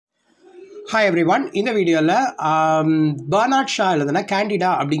Hi everyone, இந்த வீடியோல Barnard Shah எழுதின கேண்டிடா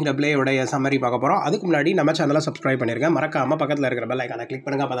அப்படிங்கிற பிளேயோடைய சம்மரி பார்க்க போகிறோம். அதுக்கு முன்னாடி நம்ம சேனலை சப்ஸ்கிரைப் பண்ணிருங்க. மறக்காம பக்கத்தில் இருக்கிற பெல் ஐக்கானை கிளிக்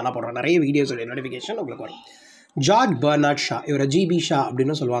பண்ணுங்க. அப்போ தான் போடுறோம் நிறைய வீடியோஸோட நோட்டிஃபிகேஷன் உங்களுக்கு வரும். ஜார்ஜ் பர்னார்ட் ஷா, இவரை ஜிபி ஷா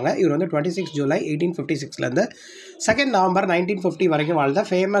அப்படின்னு சொல்லுவாங்க. இவர் வந்து 26 ஜூலை 1856லேருந்து 2 நவம்பர் 1950 வரைக்கும் வாழ்ந்த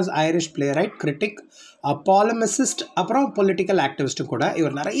famous Irish play right, critic, பாலமிசிஸ்ட், அப்புறம் பொலிட்டிக்கல் ஆக்டிவிஸ்ட்டும் கூட.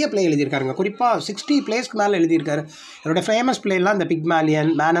 இவர் நிறைய பிளே எழுதியிருக்காருங்க. குறிப்பாக 60 பிளேஸ்க்கு மேலே எழுதியிருக்காரு. இவரோட ஃபேமஸ் பிளேலாம் இந்த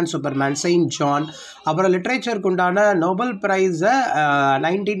Pygmalion, man and Superman, Saint John, அப்புறம் லிட்ரேச்சருக்கு உண்டான நோபல் ப்ரைஸை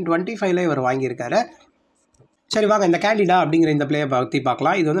 1925 இவர் வாங்கியிருக்காரு. சரி வாங்க இந்த கேண்டிடா அப்படிங்கிற இந்த பிளேயை பற்றி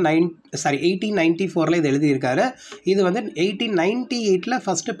பார்க்கலாம். இது வந்து 1894 இது எழுதியிருக்காரு. இது வந்து 1898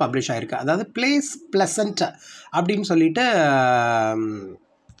 ஃபஸ்ட்டு பப்ளிஷ் ஆகிருக்கு. அதாவது பிளேஸ் ப்ளசண்ட் அப்படின்னு சொல்லிட்டு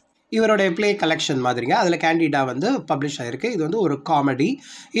இவருடைய பிளே கலெக்ஷன் மாதிரிங்க. அதில் கேண்டிடா வந்து பப்ளிஷ் ஆகிருக்கு. இது வந்து ஒரு காமெடி.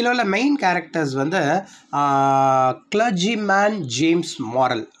 இதில் உள்ள மெயின் கேரக்டர்ஸ் வந்து கிளர்ஜிமேன் ஜேம்ஸ்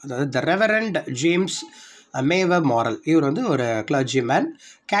மாரல், அதாவது த ரெவரண்ட் ஜேம்ஸ் மேவர் மாரல். இவர் வந்து ஒரு கிளர்ஜிமேன்.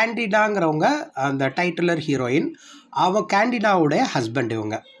 கேண்டிடாங்கிறவங்க அந்த டைட்டிலர் ஹீரோயின். அவன் கேண்டிடாவுடைய ஹஸ்பண்ட்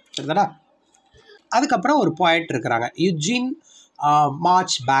இவங்க, சரிதாடா. அதுக்கப்புறம் ஒரு போயட் இருக்கிறாங்க, யுஜின்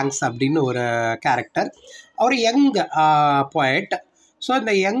மார்ச் பேங்க்ஸ் அப்படின்னு ஒரு கேரக்டர். அவர் யங் போயட். ஸோ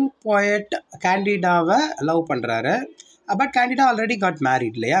இந்த யங் போயட் கேண்டிடாவை லவ் பண்ணுறாரு. பட் கேண்டிடா ஆல்ரெடி காட்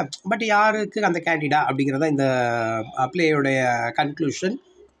மேரிட் இல்லையா. பட் யாருக்கு அந்த கேண்டிடா அப்படிங்கிறத இந்த பிளேயோடைய கன்க்ளூஷன்.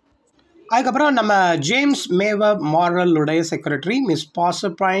 அதுக்கப்புறம் நம்ம ஜேம்ஸ் மேவர் மாரலுடைய செக்ரட்டரி மிஸ்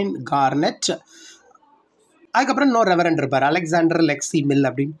பாசப்பைன் கார்னெட். அதுக்கப்புறம் இன்னொரு ரெவரண்ட் இருப்பார், அலெக்சாண்டர் லெக்ஸி மில்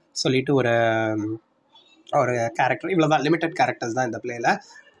அப்படின்னு சொல்லிட்டு ஒரு கேரக்டர். இவ்வளோ தான், லிமிட்டட் கேரக்டர்ஸ் தான் இந்த பிளேயில்.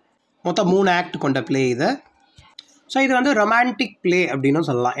 மொத்தம் 3 ஆக்ட் கொண்ட பிளே இது. ஸோ இது வந்து ரொமான்டிக் பிளே அப்படின்னு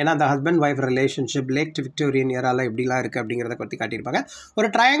சொல்லலாம். ஏன்னா அந்த husband wife relationship late Victorian இயரால் எப்படிலாம் இருக்குது அப்படிங்கிறத பற்றி காட்டியிருப்பாங்க. ஒரு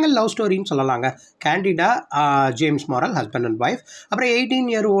ட்ரையாங்கல் லவ் ஸ்டோரின்னு சொல்லலாங்க. கேண்டிடா, James moral, husband and wife. அப்புறம் 18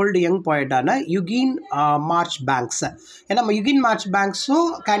 year old young போய்ட்டான யுகின் March banks. ஏன்னா நம்ம யுகின் மார்ச்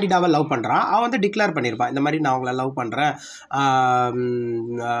பேங்க்ஸும் கேண்டிடாவை லவ் பண்ணுறான். அவன் வந்து டிக்ளேர் பண்ணியிருப்பான், இந்த மாதிரி நான் அவங்கள லவ் பண்ணுறேன்.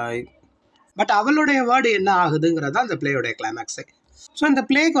 பட் அவளுடைய வேர்டு என்ன ஆகுதுங்கிறது தான் அந்த பிளேயோடைய கிளைமேக்ஸு. ஸோ இந்த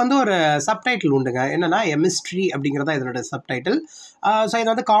பிளேக்கு வந்து ஒரு சப்டைட்டில் உண்டுங்க. என்னென்னா மிஸ்ட்ரி அப்படிங்கிறதா இதனோட சப்டைட்டில். ஸோ இதை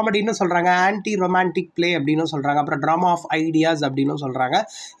வந்து காமெடின்னு சொல்கிறாங்க, ஆன்டி ரொமான்டிக் பிளே அப்படின்னு சொல்கிறாங்க, அப்புறம் ட்ராமா ஆஃப் ஐடியாஸ் அப்படின்னு சொல்கிறாங்க.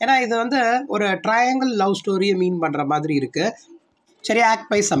 ஏன்னா இது வந்து ஒரு ட்ரையாங்கிள் லவ் ஸ்டோரியை மீன் பண்ணுற மாதிரி இருக்குது. சரி,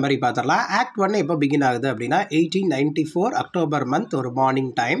 ஆக்ட் வைஸ் சம்மரி பார்த்துடலாம். ஆக்ட் 1 எப்போ பிகின் ஆகுது அப்படின்னா 1894 அக்டோபர் மந்த், ஒரு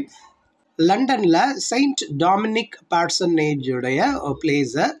மார்னிங் டைம். லண்டனில் செயின்ட் டாமினிக் பார்சனேஜுடைய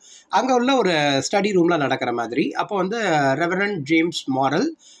பிளேஸை அங்கே உள்ள ஒரு ஸ்டடி ரூமில் நடக்கிற மாதிரி. அப்போ வந்து reverend James moral,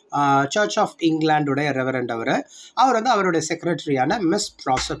 search of இங்கிலாண்டுடைய reverend அவர் வந்து அவருடைய செக்ரட்டரியான மிஸ்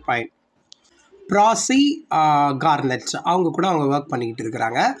ப்ராசி கார்னெட் அவங்க கூட அவங்க ஒர்க் பண்ணிக்கிட்டு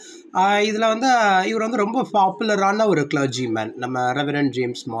இருக்கிறாங்க. இதில் வந்து இவர் வந்து ரொம்ப பாப்புலரான ஒரு கிளர்ஜிமேன் நம்ம ரெவரண்ட்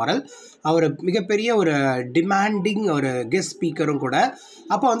ஜேம்ஸ் மாரல். அவர் மிகப்பெரிய ஒரு டிமாண்டிங் ஒரு கெஸ்ட் ஸ்பீக்கரும் கூட.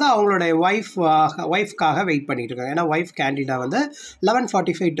 அப்போ வந்து அவங்களுடைய ஒய்ஃப்காக வெயிட் பண்ணிகிட்டு இருக்காங்க. ஏன்னா ஒய்ஃப் கேண்டிடா வந்து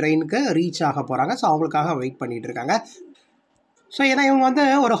 11:45 ட்ரெயினுக்கு ரீச் ஆக போகிறாங்க. ஸோ அவங்களுக்காக வெயிட் பண்ணிகிட்டு இருக்காங்க. ஸோ ஏன்னா இவங்க வந்து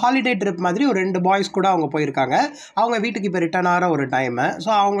ஒரு ஹாலிடே ட்ரிப் மாதிரி ஒரு 2 பாய்ஸ் கூட அவங்க போயிருக்காங்க. அவங்க வீட்டுக்கு இப்போ ரிட்டர்ன் ஆகிற ஒரு டைமு. ஸோ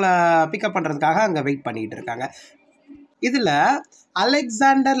அவங்கள பிக்கப் பண்ணுறதுக்காக அங்கே வெயிட் பண்ணிகிட்டு இருக்காங்க. இதில்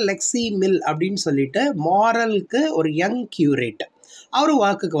அலெக்சாண்டர் லெக்ஸி மில் அப்படின்னு சொல்லிட்டு மாரலுக்கு ஒரு யங் கியூரேட், அவரும்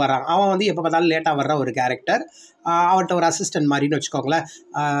ஒர்க்குக்கு வரான். அவன் வந்து எப்போ பார்த்தாலும் லேட்டாக வர்ற ஒரு கேரக்டர். அவன்கிட்ட ஒரு அசிஸ்டன்ட் மாதிரின்னு வச்சுக்கோங்களேன்.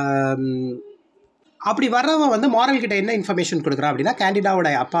 அப்படி வர்றவன் வந்து மாரல்கிட்ட என்ன இன்ஃபர்மேஷன் கொடுக்குறான் அப்படின்னா, கேண்டிடாவோட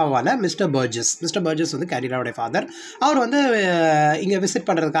அப்பாவான மிஸ்டர் பர்ஜஸ் வந்து கேண்டிடாவோட ஃபாதர். அவர் வந்து இங்கே விசிட்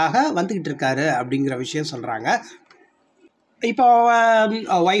பண்ணுறதுக்காக வந்துக்கிட்டு இருக்காரு அப்படிங்கிற விஷயம் சொல்கிறாங்க. இப்போ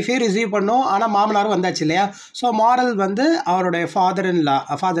ஒய்ஃபே ரிசீவ் பண்ணோம், ஆனால் மாமனாரும் வந்தாச்சு இல்லையா. ஸோ மாரல் வந்து அவருடைய ஃபாதர்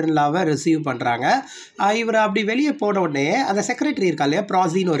இன்லாவை ரிசீவ் பண்ணுறாங்க. இவர் அப்படி வெளியே போன உடனே அந்த செக்ரட்டரி இருக்கா இல்லையா,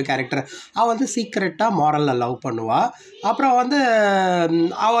 ப்ராசின்னு ஒரு கேரக்டர், அவள் வந்து சீக்ரெட்டாக மாரலில் லவ் பண்ணுவாள். அப்புறம் வந்து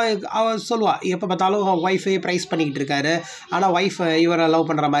அவள் சொல்லுவாள், எப்போ பார்த்தாலும் ஒய்ஃபே ப்ரைஸ் பண்ணிக்கிட்டு இருக்காரு, ஆனால் ஒய்ஃப் இவரை லவ்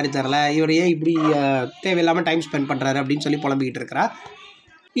பண்ணுற மாதிரி தெரில, இவர் ஏன் இப்படி தேவையில்லாமல் டைம் ஸ்பெண்ட் பண்ணுறாரு அப்படின்னு சொல்லி புலம்பிக்கிட்டு இருக்கிறா.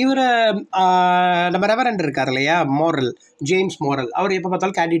 இவர் நம்ம ரெவரண்ட் இருக்கார் இல்லையா ஜேம்ஸ் மாரல், அவர் எப்போ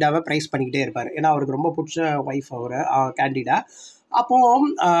பார்த்தாலும் கேண்டிடாவை ப்ரைஸ் பண்ணிக்கிட்டே இருப்பார். ஏன்னா அவருக்கு ரொம்ப பிடிச்ச ஒய்ஃப் கேண்டிடா.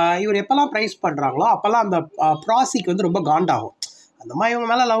 அப்போது இவர் எப்போல்லாம் ப்ரைஸ் பண்ணுறாங்களோ அப்போல்லாம் அந்த ப்ராசிக்கு வந்து ரொம்ப காண்டாகும். அந்த மாதிரி இவங்க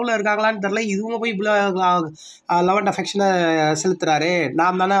மேலே லவ்வில் இருக்காங்களான்னு தெரில, இவங்க போய் இவ்வளோ லவ் அண்ட் அஃபெக்ஷனை செலுத்துறாரு,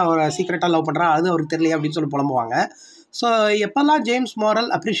 நான் தானே அவரை சீக்ரெட்டாக லவ் பண்ணுறேன், அது அவருக்கு தெரியலையே அப்படின்னு சொல்லி புலம்புவாங்க. ஸோ எப்போல்லாம் ஜேம்ஸ்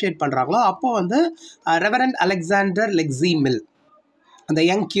மாரல் அப்ரிஷியேட் பண்ணுறாங்களோ அப்போது வந்து ரெவரண்ட் அலெக்சாண்டர் லெக்ஸி மில், அந்த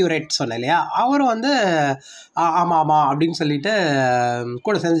யங் கியூரேட் சொன்னேன் இல்லையா, அவரும் வந்து ஆமாம் அப்படின்னு சொல்லிட்டு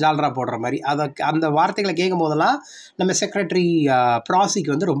கூட சேர்ந்து ஜாலரா போடுற மாதிரி. அந்த வார்த்தைகளை கேட்கும் போதெல்லாம் நம்ம செக்ரட்டரி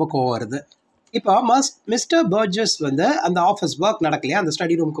ப்ராசிக்கு வந்து ரொம்ப கோவம் வருது. இப்போ மிஸ்டர் பர்ஜஸ் வந்து அந்த ஆஃபீஸ் ஒர்க் நடக்கலையா, அந்த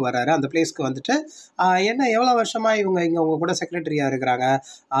ஸ்டடி ரூமுக்கு வராரு. அந்த பிளேஸ்க்கு வந்துட்டு என்ன எவ்வளோ வருஷமா இவங்க இங்கே உங்க கூட செக்ரட்டரியாக இருக்கிறாங்க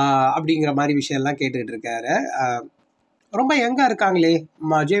அப்படிங்கிற மாதிரி விஷயம்லாம் கேட்டுக்கிட்டு இருக்காரு. ரொம்ப யங்காக இருக்காங்களே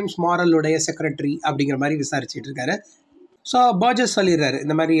ஜேம்ஸ் மாரலுடைய செக்ரட்டரி அப்படிங்கிற மாதிரி விசாரிச்சுட்டு இருக்காரு. ஸோ பர்ஜஸ் சொல்லிடுறாரு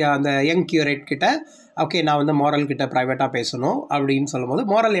இந்த மாதிரி அந்த யங் கியூரேட் கிட்ட, ஓகே நான் வந்து மாரல் கிட்ட ப்ரைவேட்டாக பேசணும் அப்படின்னு சொல்லும்போது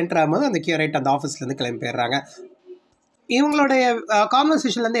மாரல் என்டர் ஆகும்போது அந்த கியூரேட் அந்த ஆஃபீஸ்லேருந்து கிளம்பி போயிடுறாங்க. இவங்களுடைய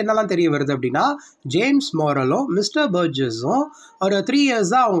கான்வர்சேஷன்லேருந்து என்னெல்லாம் தெரிய வருது அப்படின்னா, ஜேம்ஸ் மாரலும் மிஸ்டர் பர்ஜஸும் ஒரு 3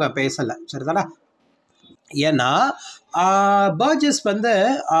 இயர்ஸாக அவங்க பேசலை, சரிதானே? ஏன்னா பர்ஜஸ் வந்து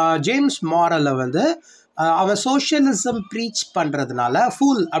ஜேம்ஸ் மாரலை வந்து அவன் சோஷியலிசம் ப்ரீச் பண்ணுறதுனால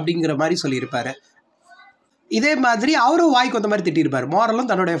ஃபூல் அப்படிங்கிற மாதிரி சொல்லியிருப்பாரு. இதே மாதிரி அவரும் வாய்க்கு வந்த மாதிரி திட்டிருப்பார். மாரலும்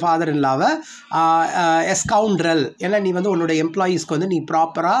தன்னுடைய ஃபாதர் இல்லாவை எஸ்கவுண்ட்ரல், ஏன்னா நீ வந்து உன்னோட எம்ப்ளாயீஸ்க்கு வந்து நீ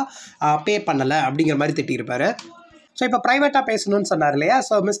ப்ராப்பராக பே பண்ணலை அப்படிங்கிற மாதிரி திட்டிருப்பார். ஸோ இப்போ ப்ரைவேட்டாக பேசணும்னு சொன்னார் இல்லையா?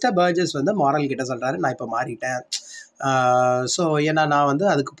 ஸோ மிஸ்டர் பர்ஜஸ் வந்து மாரல் கிட்ட சொல்கிறாரு, நான் இப்போ மாறிட்டேன். ஸோ ஏன்னா நான் வந்து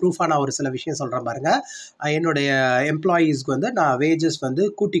அதுக்கு ப்ரூஃபாக நான் ஒரு சில விஷயம் சொல்கிறேன் பாருங்கள். என்னுடைய எம்ப்ளாயீஸ்க்கு வந்து நான் வேஜஸ் வந்து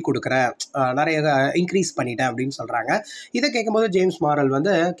கூட்டி கொடுக்குறேன், நிறைய இன்க்ரீஸ் பண்ணிட்டேன் அப்படின்னு சொல்கிறாங்க. இதை கேட்கும்போது ஜேம்ஸ் மாரல்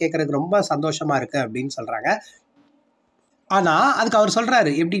வந்து கேட்குறதுக்கு ரொம்ப சந்தோஷமாக இருக்குது அப்படின்னு சொல்கிறாங்க. ஆனால் அதுக்கு அவர் சொல்கிறாரு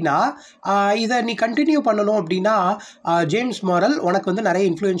எப்படின்னா, இதை நீ கண்டினியூ பண்ணணும் அப்படின்னா ஜேம்ஸ் மாரல் உனக்கு வந்து நிறைய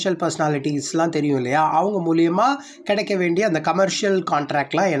இன்ஃப்ளூயன்ஷியல் பர்சனாலிட்டிஸ்லாம் தெரியும் இல்லையா, அவங்க மூலியமாக கிடைக்க வேண்டிய அந்த கமர்ஷியல்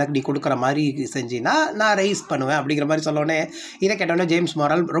கான்ட்ராக்ட்லாம் எனக்கு நீ கொடுக்குற மாதிரி செஞ்சின்னா நான் ரைஸ் பண்ணுவேன் அப்படிங்கிற மாதிரி சொல்லோன்னே, இதை கேட்டோன்னே ஜேம்ஸ்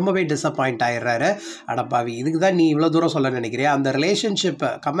மாரல் ரொம்பவே டிசப்பாயிண்ட் ஆகிடுறாரு. அடப்பாவி, இதுக்கு தான் நீ இவ்வளோ தூரம் சொல்ல நினைக்கிறியா? அந்த ரிலேஷன்ஷிப்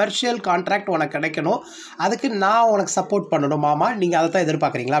கமர்ஷியல் கான்ட்ராக்ட் உனக்கு கிடைக்கணும், அதுக்கு நான் உனக்கு சப்போர்ட் பண்ணணும் மாமா, நீங்கள் அதை தான்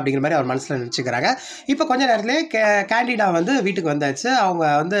எதிர்பார்க்குறீங்களா அப்படிங்கிற மாதிரி அவர் மனசில் நினச்சிக்கிறாங்க. இப்போ கொஞ்ச நேரத்துலேயே கேண்டிடா வந்து வீட்டுக்கு வந்தாச்சு. அவங்க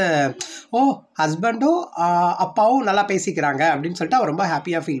வந்து ஹஸ்பண்டும் அப்பாவும் நல்லா பேசிக்கிறாங்க அப்படின்னு சொல்லிட்டு அவர் ரொம்ப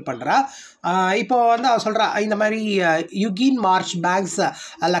ஹாப்பியாக ஃபீல் பண்ணுறா. இப்போ வந்து அவர் சொல்கிறா, இந்த மாதிரி யுகின் மார்ச் பேக்ஸ்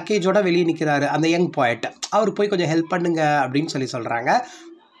லக்கேஜோட வெளியே நிற்கிறாரு அந்த யங் பாய்ட், அவருக்கு போய் கொஞ்சம் ஹெல்ப் பண்ணுங்க அப்படின்னு சொல்கிறாங்க.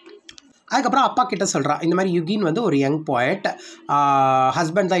 அதுக்கப்புறம் அப்பா கிட்ட சொல்கிறான், இந்த மாதிரி யுகின் வந்து ஒரு யங் பாய்ட்,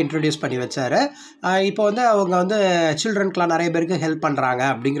 ஹஸ்பண்ட் தான் இன்ட்ரடியூஸ் பண்ணி வச்சார், இப்போ வந்து அவங்க வந்து சில்ட்ரனுக்குலாம் நிறைய பேருக்கு ஹெல்ப் பண்ணுறாங்க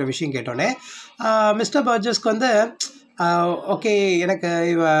அப்படிங்கிற விஷயம் கேட்டோன்னே மிஸ்டர் பர்ஜஸ்க்கு வந்து ஓகே எனக்கு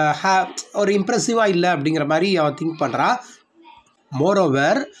ஒரு இம்ப்ரெசிவாக இல்லை அப்படிங்கிற மாதிரி அவன் திங்க் பண்ணுறான்.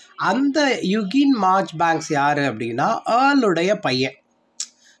 மோரோவர் அந்த யுகின் மார்ச் பேங்க்ஸ் யார் அப்படின்னா ஏர்லுடைய பையன்.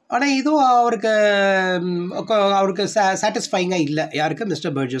 ஆனால் இதுவும் அவருக்கு சாட்டிஸ்ஃபைங்காக இல்லை. யாருக்கு?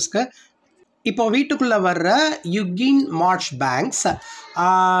 மிஸ்டர் பர்ஜஸ்க்கு. இப்போ வீட்டுக்குள்ளே வர்ற யுகின் மார்ச் பேங்க்ஸ்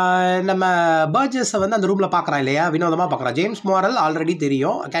நம்ம பர்ஜஸை வந்து அந்த ரூமில் பார்க்குறான் இல்லையா, வினோதமாக பார்க்குறான். ஜேம்ஸ் மாரல் ஆல்ரெடி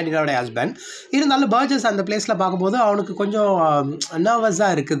தெரியும், கேண்டிடாவோடைய ஹஸ்பண்ட். இருந்தாலும் பர்ஜஸ் அந்த பிளேஸில் பார்க்கும்போது அவனுக்கு கொஞ்சம்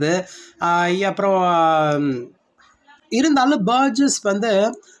நர்வஸாக இருக்குது. அப்புறம் இருந்தாலும் பர்ஜஸ் வந்து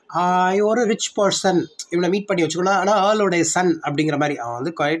ஒரு ரிச் பர்சன், இவனை மீட் பண்ணி வச்சுக்கணும், ஆனால் ஏர்லோடைய சன் அப்படிங்கிற மாதிரி அவன்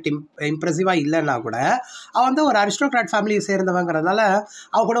வந்து குவைட் இம்ப்ரெசிவாக இல்லைன்னா கூட அவன் வந்து ஒரு அரிஸ்டோக்ராட் ஃபேமிலியை சேர்ந்தவங்கிறதுனால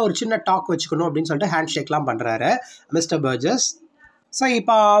அவன் கூட ஒரு சின்ன டாக் வச்சுக்கணும் அப்படின்னு சொல்லிட்டு ஹேண்ட் ஷேக்லாம் பண்ணுறாரு மிஸ்டர் பர்ஜஸ். ஸோ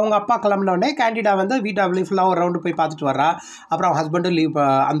இப்போ அவங்க அப்பா கிளம்பினோடனே கேண்டிடா வந்து வீட்டை ஃபுல்லாக ஒரு ரவுண்டு போய் பார்த்துட்டு வர்றா. அப்புறம் அவங்க ஹஸ்பண்டும் லீவ்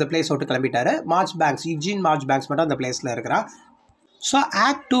அந்த பிளேஸ் விட்டு கிளம்பிட்டாரு. மார்ச் பேங்க்ஸ், யுஜின் மார்ச் பேங்க்ஸ் மட்டும் அந்த பிளேஸில் இருக்கிறான். ஸோ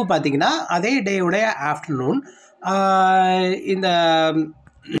ஆக்ட் 2 பார்த்திங்கன்னா அதே டேவுடைய ஆஃப்டர்நூன் இந்த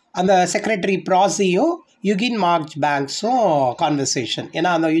அந்த செக்ரட்டரி ப்ராசியும் யுகின் மார்ச் பேங்க்ஸும் கான்வர்சேஷன். ஏன்னா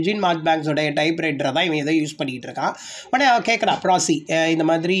அந்த யுஜின் மார்ச் பேங்க்ஸோடைய டைப்ரைட்டரை தான் இவன் எதை யூஸ் பண்ணிக்கிட்டு இருக்கான். உடனே அவன் கேட்குறா, ப்ராசி இந்த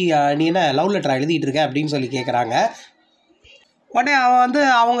மாதிரி நீ என்ன லவ் லெட்டர் எழுதிட்டு இருக்க அப்படின்னு சொல்லி கேட்குறாங்க. உடனே அவன் வந்து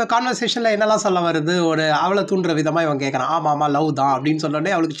அவங்க கான்வர்சேஷனில் என்னெல்லாம் சொல்ல வருது, ஒரு அவளை தூண்டுற விதமாக இவன் கேட்குறான். ஆமாம் லவ் தான் அப்படின்னு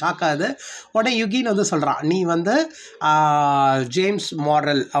சொன்னோடனே அவளுக்கு ஷாக் ஆகுது. உடனே யுகின் வந்து சொல்கிறான், நீ வந்து ஜேம்ஸ்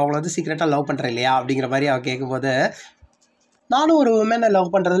மாரல் அவங்கள வந்து சீக்ரெட்டாக லவ் பண்ணுற இல்லையா அப்படிங்கிற மாதிரி அவன் கேட்கும்போது, நானும் ஒரு உமனை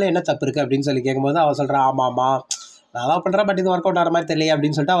லவ் பண்ணுறதுல என்ன தப்பு இருக்குது அப்படின்னு சொல்லி கேட்கும்போது அவள் சொல்கிறான், ஆமாம்மா நான் லவ் பண்ணுறேன், பட் இது ஒர்க் அவுட் ஆகிற மாதிரி தெரியல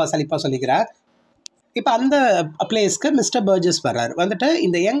அப்படின்னு சொல்லிட்டு அவள் சலிப்பாக சொல்லிக்கிறார். இப்போ அந்த பிளேஸ்க்கு மிஸ்டர் பர்ஜஸ் வர்றாரு. வந்துட்டு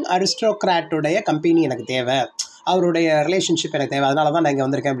இந்த யங் அரிஸ்டோக்ராட்டுடைய கம்பெனி எனக்கு தேவை, அவருடைய ரிலேஷன்ஷிப் எனக்கு தேவை, அதனால தான் நான் இங்கே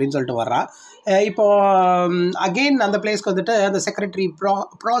வந்திருக்கேன் அப்படின்னு சொல்லிட்டு வர்றான். இப்போது அகெயின் அந்த பிளேஸ்க்கு வந்துட்டு அந்த செக்ரட்டரி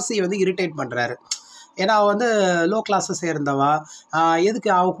ப்ராசி வந்து இரிட்டேட் பண்ணுறாரு. ஏன்னா அவள் வந்து லோ கிளாஸை சேர்ந்தவா, எதுக்கு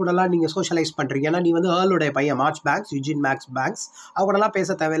அவ கூடலாம் நீங்கள் சோஷியலைஸ் பண்ணுறீங்க, ஏன்னா நீ வந்து ஏர்லுடைய பையன் மார்ச் பேங்க்ஸ், யுஜின் மார்ச் பேங்க்ஸ், அவ கூடலாம்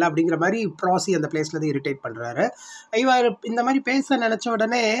பேச தேவையில்லை அப்படிங்கிற மாதிரி ப்ராசி அந்த பிளேஸ்லேருந்து இரிட்டேட் பண்ணுறாரு. இவர் இந்த மாதிரி பேச நினச்ச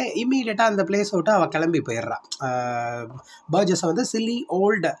உடனே இம்மீடியட்டாக அந்த பிளேஸை விட்டு அவள் கிளம்பி போயிடுறான். பர்ஜஸை வந்து சில்லி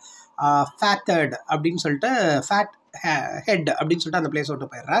ஓல்டு ஃபேட்டர்டு அப்படின்னு சொல்லிட்டு ஃபேட் ஹெட் அப்படின்னு சொல்லிட்டு அந்த பிளேஸ்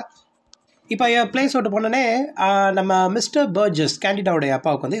விட்டு போயிடுறா. இப்போ பிளேஸ் விட்டு போனோடனே நம்ம மிஸ்டர் பர்ஜஸ் கேண்டிடாவுடைய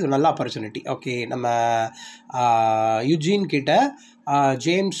அப்பாவுக்கு வந்து இது நல்ல ஆப்பர்ச்சுனிட்டி. ஓகே, நம்ம யுஜின் கிட்ட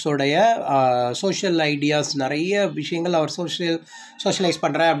ஜேம்ஸோடைய சோஷியல் ஐடியாஸ் நிறைய விஷயங்கள் அவர் சோஷியலைஸ்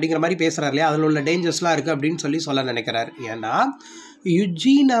பண்ணுறேன் அப்படிங்கிற மாதிரி பேசுகிறார் இல்லையா, அதில் உள்ள டேஞ்சர்ஸ்லாம் இருக்குது அப்படின்னு சொல்ல நினைக்கிறார். ஏன்னா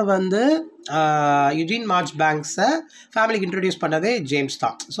யுஜீனை வந்து யுஜீன் மார்ச் பேங்க்ஸை ஃபேமிலிக்கு இன்ட்ரடியூஸ் பண்ணதே ஜேம்ஸ்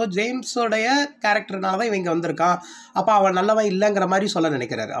தான். ஸோ ஜேம்ஸோடைய கேரக்டர்னால தான் இவங்க வந்திருக்கான். அப்போ அவன் நல்லவன் இல்லைங்கிற மாதிரி சொல்ல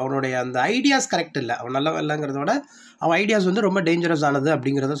நினைக்கிறாரு. அவனுடைய அந்த ஐடியாஸ் கரெக்ட் இல்லை. அவன் நல்லவன் இல்லைங்கிறத விட அவன் ஐடியாஸ் வந்து ரொம்ப டேஞ்சரஸ் ஆனது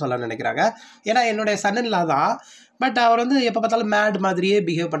அப்படிங்கிறத சொல்ல நினைக்கிறாங்க. ஏன்னா என்னுடைய சன்னின்லா தான், பட் அவர் வந்து எப்போ பார்த்தாலும் மேட் மாதிரியே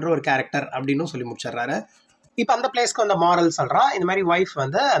பிஹேவ் பண்ணுற ஒரு கேரக்டர் அப்படின்னு சொல்லி முடிச்சிடுறாரு. இப்போ அந்த பிளேஸ்க்கு வந்து மாரல் சொல்கிறான். இந்த மாதிரி ஒய்ஃப்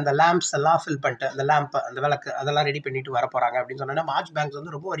வந்து அந்த லேம்ப்ஸ் எல்லாம் ஃபில் பண்ணிட்டு அந்த லேம்ப் அந்த விளக்கு அதெல்லாம் ரெடி பண்ணிட்டு வர போகிறாங்க அப்படின்னு சொன்னோன்னா மார்ச் பேங்க்ஸ்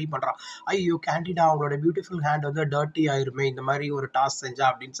வந்து ரொம்ப வரி பண்ணுறான். ஐயோ கேண்டிடா அவங்களோட பியூட்டிஃபுல் ஹேண்ட் வந்து டர்ட்டி ஆயிருமே இந்த மாதிரி ஒரு டாஸ்க் செஞ்சா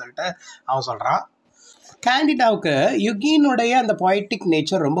அப்படின்னு சொல்லிட்டு அவன் சொல்கிறான். கேண்டிடாவுக்கு யுகீனுடைய அந்த பொய்டிக்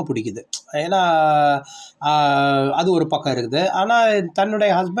நேச்சர் ரொம்ப பிடிக்குது. ஏன்னா அது ஒரு பக்கம் இருக்குது. ஆனால்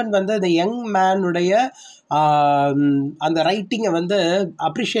தன்னுடைய ஹஸ்பண்ட் வந்து இந்த யங் மேனுடைய அந்த ரைட்டிங்கை வந்து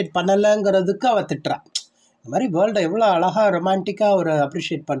அப்ரிஷியேட் பண்ணலைங்கிறதுக்கு அவள் திட்டுறான். இந்த மாதிரி வேர்ல்டை எவ்வளோ அழகாக ரொமான்டிக்காக ஒரு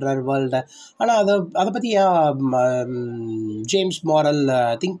அப்ரிஷியேட் பண்ணுறாரு வேர்ல்டை. ஆனால் அதை பற்றி ஏன் ஜேம்ஸ் மாரல்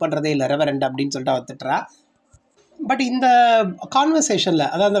திங்க் பண்ணுறதே இல்லை ரெவரண்ட் அப்படின்னு சொல்லிட்டு அவள் திட்டுறா. பட் இந்த கான்வர்சேஷனில்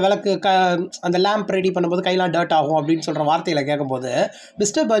அதாவது அந்த விளக்கு அந்த லேம்ப் ரெடி பண்ணும்போது கையெல்லாம் டர்ட் ஆகும் அப்படின்னு சொல்கிற வார்த்தையில் கேட்கும்போது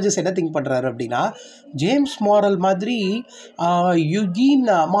மிஸ்டர் பர்ஜஸ் என்ன திங்க் பண்ணுறாரு அப்படின்னா, ஜேம்ஸ் மாரல் மாதிரி யுஜீன்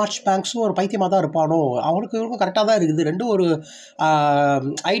மார்ச் பேங்க்ஸும் ஒரு பைத்தியமாக தான் இருப்பானோ, அவனுக்கு இவருக்கும் கரெக்டாக தான் இருக்குது, ரெண்டும் ஒரு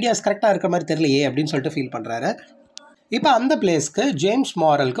ஐடியாஸ் கரெக்டாக இருக்கிற மாதிரி தெரியலையே அப்படின்னு சொல்லிட்டு ஃபீல் பண்ணுறாரு. இப்போ அந்த பிளேஸ்க்கு ஜேம்ஸ்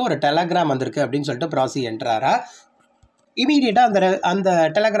மாரலுக்கு ஒரு டெலகிராம் வந்திருக்கு அப்படின்னு சொல்லிட்டு ப்ராசி என்ட்ராரா. இமீடியட்டாக அந்த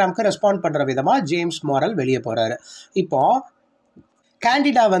டெலகிராமுக்கு ரெஸ்பாண்ட் பண்ணுற விதமாக ஜேம்ஸ் மாரல் வெளியே போகிறாரு. இப்போது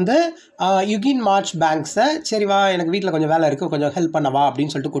கேண்டிடா வந்து யுகீன் மார்ச் பேங்க்ஸை சரி வா எனக்கு வீட்டில் கொஞ்சம் வேலை இருக்குது கொஞ்சம் ஹெல்ப் பண்ணவா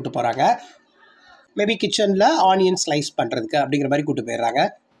அப்படின்னு சொல்லிட்டு கூப்பிட்டு போகிறாங்க. மேபி கிச்சனில் ஆனியன் ஸ்லைஸ் பண்ணுறதுக்கு அப்படிங்கிற மாதிரி கூப்பிட்டு போயிடுறாங்க.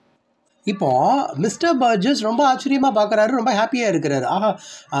 இப்போது மிஸ்டர் பர்ஜஸ் ரொம்ப ஆச்சரியமாக பார்க்குறாரு, ரொம்ப ஹாப்பியாக இருக்கிறாரு.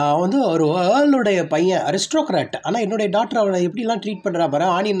 வந்து ஒரு ஏர்லுடைய பையன் அரிஸ்டோக்ராட், ஆனால் என்னுடைய டாக்டர் அவனை எப்படிலாம் ட்ரீட் பண்ணுறா பாரு,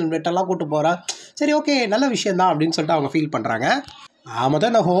 ஆனியன் வெட்டெல்லாம் கூட்டு போகிறா, சரி ஓகே நல்ல விஷயந்தான் அப்படின்னு சொல்லிட்டு அவங்க ஃபீல் பண்ணுறாங்க.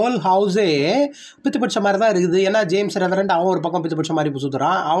 மொத்தம் இந்த ஹோல் ஹவுஸே பித்து பிடிச்ச மாதிரி தான் இருக்குது. ஏன்னா ஜேம்ஸ் ரெவரண்ட் அவன் ஒரு பக்கம் பித்து பிடிச்ச மாதிரி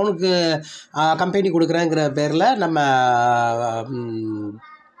சுற்றுறான். அவனுக்கு கம்பெனி கொடுக்குறேங்கிற பேரில் நம்ம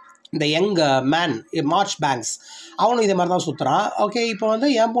இந்த யங் மேன் மார்ச் பேங்க்ஸ் அவனும் இதே மாதிரி தான் சுற்றுறான். ஓகே இப்போ வந்து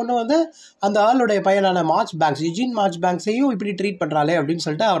என் பொண்ணு வந்து அந்த ஆளுடைய பையனான மார்ச் பேங்க்ஸ் யுஜீன் மார்ச் பேங்க்ஸையும் இப்படி ட்ரீட் பண்ணுறாளே அப்படின்னு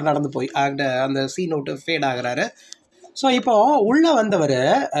சொல்லிட்டு அவர் நடந்து போய் அந்த சீன் விட்டு ஃபேட் ஆகுறாரு. ஸோ இப்போது உள்ளே வந்தவர்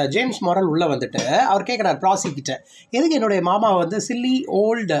ஜேம்ஸ் மாரல் உள்ளே வந்துட்டு அவர் கேட்குறாரு ப்ராசிக்கிட்ட, எதுக்கு என்னுடைய மாமாவை வந்து சில்லி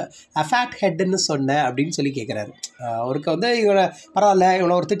ஓல்டு ஃபேட் ஹெட்டுன்னு சொன்னேன் அப்படின்னு சொல்லி கேட்குறாரு. அவருக்கு வந்து இவனை பரவாயில்ல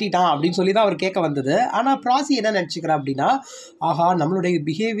இவனை ஒரு திட்டான் அப்படின்னு சொல்லி தான் அவர் கேட்க வந்தது. ஆனால் ப்ராசி என்ன நினச்சிக்கிறான் அப்படின்னா, ஆஹா நம்மளுடைய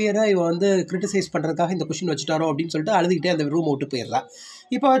பிஹேவியரை இவன் வந்து கிரிட்டிசைஸ் பண்ணுறதுக்காக இந்த கொஷின் வச்சுட்டாரோ அப்படின்னு சொல்லிட்டு அழுதுகிட்டே அந்த ரூம் விட்டு போயிடுறான்.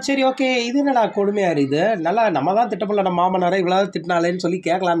 இப்போ சரி ஓகே இது என்னடா கொடுமையாக இருக்குது, நல்லா நம்ம தான் திட்டமில்ல நம்ம மாமனாரை இவ்வளோ திட்டினாலேன்னு சொல்லி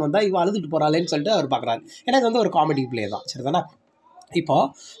கேட்கலான்னு வந்தால் இவன் அழுதுட்டு போகிறாளேன்னு சொல்லிட்டு அவர் பார்க்குறாரு. ஏன்னா இது வந்து ஒரு காமெடி பிளே தான், சரி தானே. இப்போது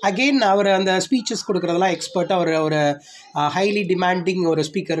அகெயின் அவர் அந்த ஸ்பீச்சஸ் கொடுக்குறதெல்லாம் எக்ஸ்பர்ட்டாக ஒரு ஹைலி டிமாண்டிங் ஒரு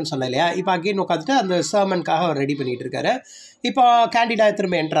ஸ்பீக்கர்னு சொன்னேன் இல்லையா. இப்போ அகெயின் உட்காந்துட்டு அந்த சர்மனுக்காக அவர் ரெடி பண்ணிகிட்டு இருக்காரு. இப்போ கேண்டிடா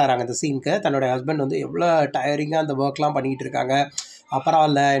திரும்ப என்ட்ராகிறாங்க அந்த சீனுக்கு. தன்னோட ஹஸ்பண்ட் வந்து எவ்வளோ டயரிங்காக அந்த ஒர்க்லாம் பண்ணிகிட்டு இருக்காங்க,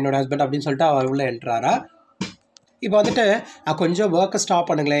 பரவாயில்ல என்னோட ஹஸ்பண்ட் அப்படின்னு சொல்லிட்டு அவர் உள்ளே என்ட்ராரா. இப்போ வந்துட்டு கொஞ்சம் ஒர்க்கை ஸ்டாப்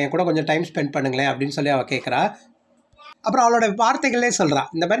பண்ணுங்களேன், என் கூட கொஞ்சம் டைம் ஸ்பெண்ட் பண்ணுங்களேன் அப்படின்னு சொல்லி அவள் கேட்குறா. அப்புறம் அவளோட வார்த்தைகளே சொல்கிறான்,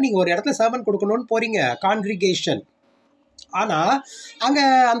 இந்த மாதிரி நீங்கள் ஒரு இடத்துல சர்மன் கொடுக்கணும்னு போகிறீங்க கான்க்ரிகேஷன், ஆனால் அங்கே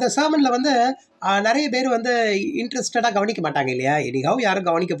அந்த சர்மனில் வந்து நிறைய பேர் வந்து இன்ட்ரெஸ்டடாக கவனிக்க மாட்டாங்க இல்லையா, எனிகாவும் யாரும்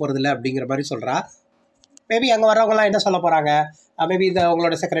கவனிக்க போகிறதில்ல அப்படிங்கிற மாதிரி சொல்கிறா. மேபி அங்கே வர்றவங்களாம் என்ன சொல்ல போகிறாங்க, மேபி இந்த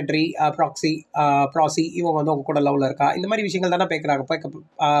உங்களோட செக்ரட்டரி ப்ராசி இவங்க வந்து உங்க கூட லவ்வில் இருக்கா, இந்த மாதிரி விஷயங்கள் தானே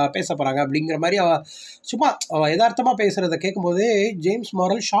பேச போகிறாங்க அப்படிங்கிற மாதிரி சும்மா யதார்த்தமாக பேசுகிறத கேட்கும்போதே ஜேம்ஸ்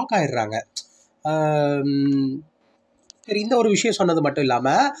மாரல் ஷாக் ஆகிடுறாங்க. சரி இந்த ஒரு விஷயம் சொன்னது மட்டும்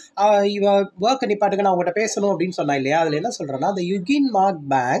இல்லாமல் இவ ஒர்க் நிப்பாட்டுக்கு நான் அவங்ககிட்ட பேசணும் அப்படின்னு சொன்னா இல்லையா, அதில் என்ன சொல்கிறேன்னா அந்த யுகீன் மார்க்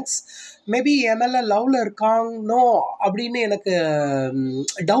பேங்க்ஸ் மேபி எம்எல்ஏ லவ்வில் இருக்காங்கனோ அப்படின்னு எனக்கு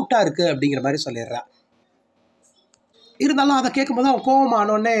டவுட்டாக இருக்குது அப்படிங்கிற மாதிரி சொல்லிடுறேன். இருந்தாலும் அதை கேட்கும்போது அவன்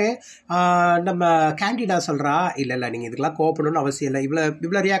கோவமானோடனே நம்ம கேண்டிடா சொல்கிறா, இல்லை நீங்கள் இதுக்கெல்லாம் கோவப்படணும்னு அவசியம் இல்லை,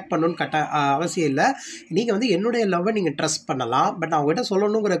 இவ்வளோ ரியாக்ட் பண்ணணும்னு அவசியம் இல்லை, நீங்கள் வந்து என்னுடைய லவ்வை நீங்கள் ட்ரஸ்ட் பண்ணலாம், பட் நான் அவங்ககிட்ட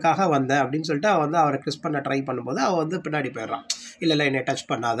சொல்லணுங்கிறதுக்காக வந்தேன் அப்படின்னு சொல்லிட்டு அவள் வந்து அவரை ட்ரஸ்ட் பண்ண ட்ரை பண்ணும்போது அவள் வந்து பின்னாடி போயிடுறான். இல்லை என்னை டச்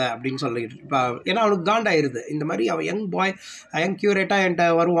பண்ணாத அப்படின்னு சொல்லிட்டு. இப்போ ஏன்னா அவனுக்கு காண்டாயிருது, இந்த மாதிரி அவன் யங் க்யூரேட்டாக என்கிட்ட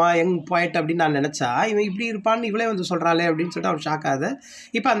வருவான் யங் பாய்ட் அப்படின்னு நான் நினச்சா இவன் இப்படி இருப்பான்னு இவளே வந்து சொல்கிறாளே அப்படின்னு சொல்லிட்டு அவன் ஷாக் ஆகுது.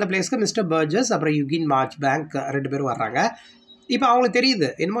 இப்போ அந்த பிளேஸ்க்கு மிஸ்டர் பர்ஜஸ் அப்புறம் யுகீன் மார்ச் பேங்க் 2 பேரும் வர்றாங்க. இப்போ அவங்களுக்கு தெரியுது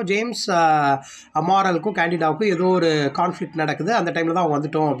என்னமோ ஜேம்ஸ் மாரலுக்கும் கேண்டிடாவுக்கும் ஏதோ ஒரு கான்ஃப்ளிக்ட் நடக்குது, அந்த டைமில் தான் அவங்க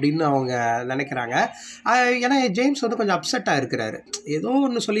வந்துட்டோம் அப்படின்னு அவங்க நினைக்கிறாங்க. ஏன்னா ஜேம்ஸ் வந்து கொஞ்சம் அப்செட்டாக இருக்கிறாரு, ஏதோ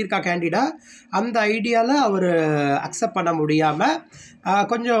ஒன்று சொல்லியிருக்கா கேண்டிடா, அந்த ஐடியாவில் அவர் அக்செப்ட் பண்ண முடியாமல்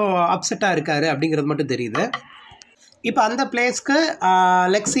கொஞ்சம் அப்செட்டாக இருக்காரு அப்படிங்கிறது மட்டும் தெரியுது. இப்போ அந்த பிளேஸ்க்கு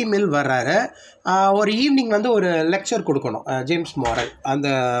லெக்ஸி மில் வர்றாரு. ஒரு ஈவினிங் வந்து ஒரு லெக்சர் கொடுக்கணும் ஜேம்ஸ் மாரல். அந்த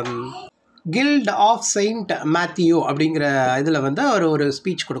கில்ட் ஆஃப் செயின்ட் மேத்யூ அப்படிங்கிற இதில் வந்து அவர் ஒரு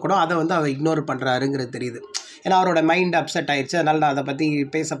ஸ்பீச் கொடுக்கணும். அதை வந்து அவர் இக்னோர் பண்ணுறாருங்கிறது தெரியுது. ஏன்னா அவரோட மைண்ட் அப்செட் ஆயிடுச்சு, அதனால் நான் அதை பற்றி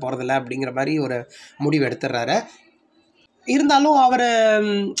பேச போகிறதில்ல அப்படிங்கிற மாதிரி ஒரு முடிவு எடுத்துடுறாரு. இருந்தாலும் அவர்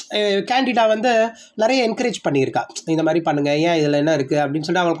கேண்டிடா வந்து நிறைய என்கரேஜ் பண்ணியிருக்கா, இந்த மாதிரி பண்ணுங்கள், ஏன் இதில் என்ன இருக்குது அப்படின்னு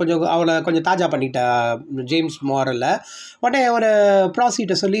சொல்லிட்டு அவளை கொஞ்சம் தாஜா பண்ணிட்டா ஜேம்ஸ் மாரலில். உடனே ஒரு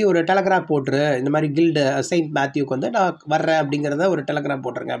ப்ராசிக்யூட்டர் சொல்லி ஒரு டெலகிராஃப் போட்டுரு, இந்த மாதிரி கில்டு செயின்ட் மேத்யூக்கு வந்து நான் வர்றேன் அப்படிங்கிறத ஒரு டெலகிராஃப்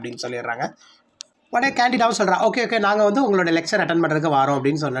போட்டுருங்க அப்படின்னு சொல்லிடுறாங்க. உடனே கேண்டிடாவும் சொல்கிறான், ஓகே நாங்கள் வந்து உங்களோட லெக்சர் அட்டன் பண்ணுறதுக்கு வரோம்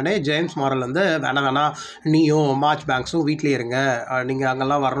அப்படின்னு சொன்னோடனே ஜேம்ஸ் மாரல் வந்து வேணாம் நீயும் மார்ச் பேங்க்ஸும் வீட்லேயே இருங்க, நீங்கள்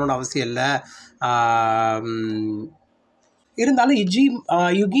அங்கெல்லாம் வரணும்னு அவசியம் இல்லை. இருந்தாலும்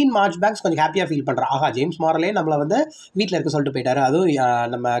யுகீன் மார்ச் பேங்க்ஸ் கொஞ்சம் ஹாப்பியாக ஃபீல் பண்ணுறான். ஆஹா, ஜேம்ஸ் மாரலே நம்மளை வந்து வீட்டில் இருக்க சொல்லிட்டு போயிட்டாரு,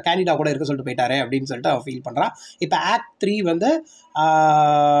 அதுவும் நம்ம கேண்டிடா கூட இருக்க சொல்லிட்டு போயிட்டாரு அப்படின்னு சொல்லிட்டு அவள் ஃபீல் பண்ணுறான். இப்போ ஆக்ட் 3 வந்து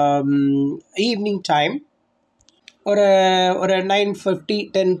ஈவினிங் டைம் ஒரு 9:50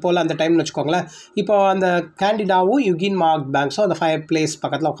 10 போல் அந்த டைம்னு வச்சுக்கோங்களேன். இப்போ அந்த கேண்டிடாவும் யுகீன் மார்க் பேங்க்ஸும் அந்த ஃபயர் பிளேஸ்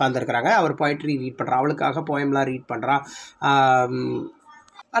பக்கத்தில் உட்காந்துருக்குறாங்க. அவர் போய்ட்ரி ரீட் பண்ணுறான், அவளுக்காக போயம்லாம் ரீட் பண்ணுறான்.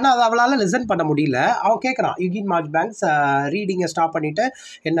 ஆனால் அது அவளால் லிசன் பண்ண முடியல. அவன் கேட்குறான், யுகீன் மார்ச் பேங்க்ஸ் ரீடிங்கை ஸ்டாப் பண்ணிவிட்டு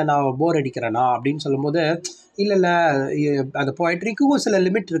என்ன நான் போர் அடிக்கிறேனா அப்படின்னு சொல்லும்போது, இல்லை அந்த போய்ட்ரிக்கும் சில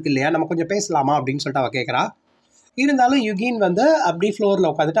லிமிட் இருக்குது இல்லையா, நம்ம கொஞ்சம் பேசலாமா அப்படின்னு சொல்லிட்டு அவள் கேட்குறா. இருந்தாலும் யுகீன் வந்து அப்படி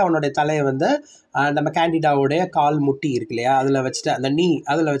ஃப்ளோரில் உட்காந்துட்டு அவனுடைய தலையை வந்து நம்ம கேண்டிடாவுடைய கால் முட்டி இருக்கு இல்லையா, அதில் வச்சுட்டு அந்த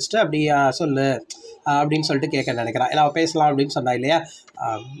அதில் வச்சுட்டு அப்படி சொல்லு அப்படின்னு சொல்லிட்டு கேட்க நினைக்கிறான். ஏன்னா அவள் பேசலாம் அப்படின்னு சொன்னா இல்லையா.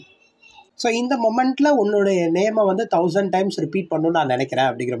 ஸோ இந்த மொமெண்ட்டில் உன்னுடைய நேமை வந்து 1000 டைம்ஸ் ரிப்பீட் பண்ணணும்னு நான் நினைக்கிறேன்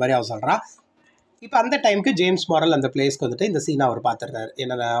அப்படிங்கிற மாதிரி அவன் சொல்கிறான். இப்போ அந்த டைமுக்கு ஜேம்ஸ் மாரல் அந்த பிளேஸ்க்கு வந்துட்டு இந்த சீனை அவர் பார்த்துடுறாரு.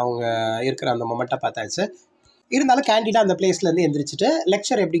 என்னென்ன அவங்க இருக்கிற அந்த மொமெண்ட்டை பார்த்தாச்சு. இருந்தாலும் கேண்டிடா அந்த பிளேஸ்லேருந்து எந்திரிச்சிட்டு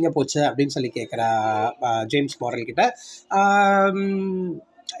லெக்சர் எப்படிங்க போச்சு அப்படின்னு சொல்லி கேட்குறா ஜேம்ஸ் மாரல் கிட்ட.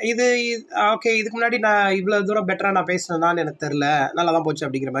 இது ஓகே, இதுக்கு முன்னாடி நான் இவ்வளோ தூரம் பெட்டராக நான் பேசுனேன்னான்னு எனக்கு தெரில, நல்லா தான் போச்சு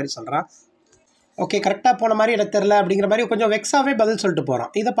அப்படிங்கிற மாதிரி சொல்கிறான். ஓகே, கரெக்டாக போன மாதிரி எனக்கு தெரில அப்படிங்கிற மாதிரி கொஞ்சம் வெக்ஸாகவே பதில் சொல்லிட்டு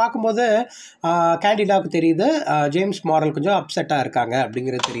போகிறான். இதை பார்க்கும்போது கேண்டிடாவுக்கு தெரியுது ஜேம்ஸ் மாரல் கொஞ்சம் அப்செட்டாக இருக்காங்க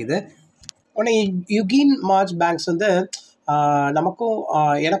அப்படிங்கிறது தெரியுது. உடனே யுகீன் மார்ச் பேங்க்ஸ் வந்து நமக்கும்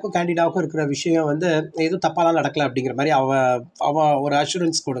எனக்கும் கேண்டிடாவுக்கும் இருக்கிற விஷயம் வந்து எதுவும் தப்பாலாம் நடக்கலை அப்படிங்கிற மாதிரி அவன் ஒரு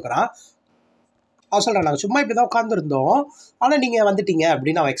அஷூரன்ஸ் கொடுக்குறான். அவன் சொல்கிறான், நாங்கள் சும்மா இப்படி தான் உட்காந்துருந்தோம், ஆனால் நீங்கள் வந்துட்டீங்க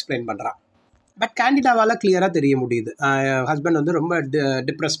அப்படின்னு அவன் எக்ஸ்பிளைன் பண்ணுறான். பட் கேண்டிடாவால் கிளியராக தெரிய முடியுது ஹஸ்பண்ட் வந்து ரொம்ப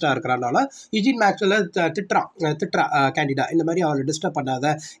டிப்ரெஸ்டாக இருக்கிறனால. யுஜின் மேக்ஸ்வெல் திட்டுறா கேண்டிடா, இந்த மாதிரி அவளை டிஸ்டர்ப் பண்ணாத,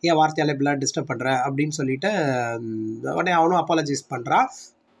 என் வார்த்தையால் இப்படிலாம் டிஸ்டர்ப் பண்ணுற அப்படின்னு சொல்லிட்டு உடனே அவனும் அப்பாலஜைஸ் பண்ணுறான்.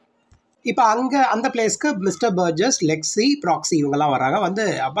 இப்போ அந்த பிளேஸ்க்கு மிஸ்டர் பர்ஜஸ், லெக்ஸி, ப்ராக்ஸி இவங்கெல்லாம் வராங்க. வந்து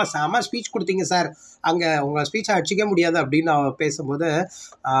அப்பா செம ஸ்பீச் கொடுத்தீங்க சார், அங்கே உங்கள் ஸ்பீச்சை அடிச்சிக்க முடியாது அப்படின்னு அவன் பேசும்போது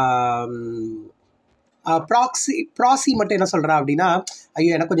ப்ராசி மட்டும் என்ன சொல்கிறா அப்படின்னா,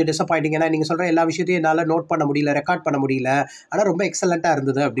 ஐயோ எனக்கு கொஞ்சம் டிசப்பாயிண்டிங், ஏன்னா நீங்கள் சொல்கிற எல்லா விஷயத்தையும் என்னால் நோட் பண்ண முடியல, ரெக்கார்ட் பண்ண முடியல, ஆனால் ரொம்ப எக்ஸலண்ட்டாக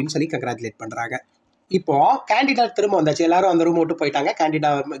இருந்தது அப்படின்னு சொல்லி கங்க்ராச்சுலேட் பண்ணுறாங்க. இப்போது கேண்டிடா திரும்ப வந்தாச்சு, எல்லாரும் அந்த ரூம் விட்டு போயிட்டாங்க.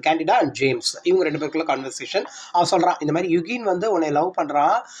 கேண்டிடா அண்ட் ஜேம்ஸ் இவங்க 2 பேருக்குள்ள கான்வர்சேஷன். அவன் சொல்கிறான், இந்த மாதிரி யுகீன் வந்து உன்னை லவ்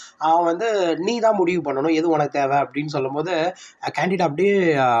பண்ணுறான், அவன் வந்து நீ தான் முடிவு பண்ணணும் எது உனக்கு தேவை அப்படின்னு சொல்லும்போது கேண்டிடா அப்படியே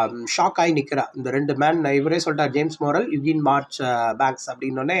ஷாக் ஆகி நிற்கிறா. இந்த 2 மேன் இவரே சொல்லிட்டார், ஜேம்ஸ் மாரல், யுகீன் மார்ச் பேங்க்ஸ்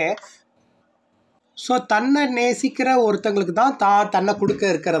அப்படின்னோடனே. ஸோ தன்னை நேசிக்கிற ஒருத்தங்களுக்கு தான் தன்னை கொடுக்க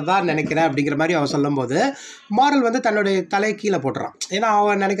இருக்கிறதா நினைக்கிறேன் அப்படிங்கிற மாதிரி அவன் சொல்லும்போது மாரல் வந்து தன்னுடைய தலையை கீழே போட்டுறான். ஏன்னா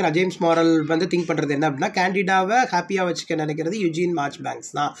அவன் நினைக்கிறான், ஜேம்ஸ் மாரல் வந்து திங்க் பண்ணுறது என்ன அப்படின்னா, கேண்டிடாவை ஹாப்பியாக வச்சுக்க நினைக்கிறது யுஜின் மார்ச்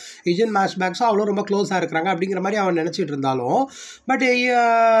பேங்க்ஸ் தான். யுஜின் மார்ச் பேங்க்ஸும் அவ்வளோ ரொம்ப க்ளோஸாக இருக்கிறாங்க அப்படிங்கிற மாதிரி அவன் நினச்சிட்டு இருந்தாலும் பட்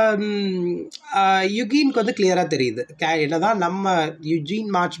யுகீனுக்கு வந்து கிளியராக தெரியுது, என்னதான் நம்ம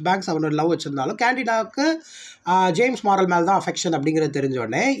யுஜின் மார்ச் பேங்க்ஸ் அவனோட லவ் வச்சுருந்தாலும் கேண்டிடாவுக்கு ஜேம்ஸ் மாரல் மேலே தான் அஃபெக்ஷன் அப்படிங்கிறது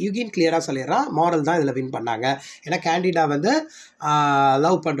தெரிஞ்சோடனே யுகீன் கிளியராக சொல்லிடுறான், மாரல் தான் இதில் வின் பண்ணாங்க. ஏன்னா கேண்டிடா வந்து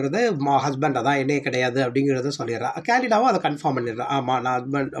லவ் பண்ணுறது ஹஸ்பண்டை தான், என்னையே கிடையாது அப்படிங்கிறத சொல்லிடுறான். கேண்டிடாவும் அதை கன்ஃபார்ம் பண்ணிடுறான், ஆமாம் நான்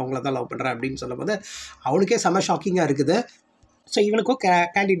ஹஸ்பண்ட் அவங்கள தான் லவ் பண்ணுறேன் அப்படின்னு சொல்லும்போது அவனுக்கே செம ஷாக்கிங்காக இருக்குது. ஸோ இவனுக்கும்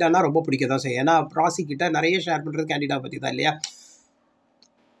கேண்டிடானா ரொம்ப பிடிக்க தான் செய்யும், ஏன்னா ப்ராசிக்கிட்ட நிறைய ஷேர் பண்ணுறது கேண்டிடா பற்றி தான் இல்லையா.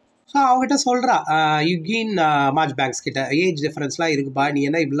 ஸோ அவங்ககிட்ட சொல்கிறா யுகீன் மார்ச் பேங்க்ஸ் கிட்ட, ஏஜ் டிஃப்ரென்ஸ்லாம் இருக்குப்பா, நீ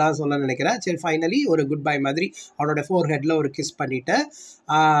என்ன இப்படிலாம் சொல்ல நினைக்கிற, சரி ஃபைனலி ஒரு குட் பை மாதிரி அவனோட ஃபோர்ஹெட்டில் ஒரு கிஸ் பண்ணிவிட்டு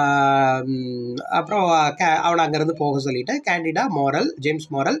அப்புறம் அவனை அங்கேருந்து போக சொல்லிவிட்டு கேண்டிடா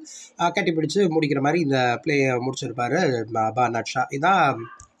ஜேம்ஸ் மாரல் கட்டிப்பிடிச்சு முடிக்கிற மாதிரி இந்த பிளேயை முடிச்சிருப்பாரு பர்னாட் ஷா. இதான்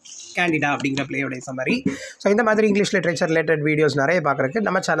கேண்டிடா அப்படிங்கிற பிளேயோடைய சம்மரி. ஸோ இந்த மாதிரி இங்கிலீஷ் லிட்ரேச்சர் ரிலேட்டட் வீடியோஸ் நிறைய பார்க்குறதுக்கு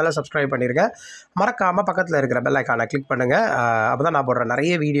நம்ம சேனலை சப்ஸ்கிரைப் பண்ணிடுங்க. மறக்காமல் பக்கத்தில் இருக்கிற பெல் ஐக்கானை கிளிக் பண்ணுங்கள், அப்போ தான் நான் போடுற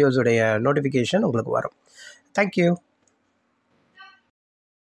நிறைய வீடியோஸுடைய நோட்டிஃபிகேஷன் உங்களுக்கு வரும். தேங்க்யூ.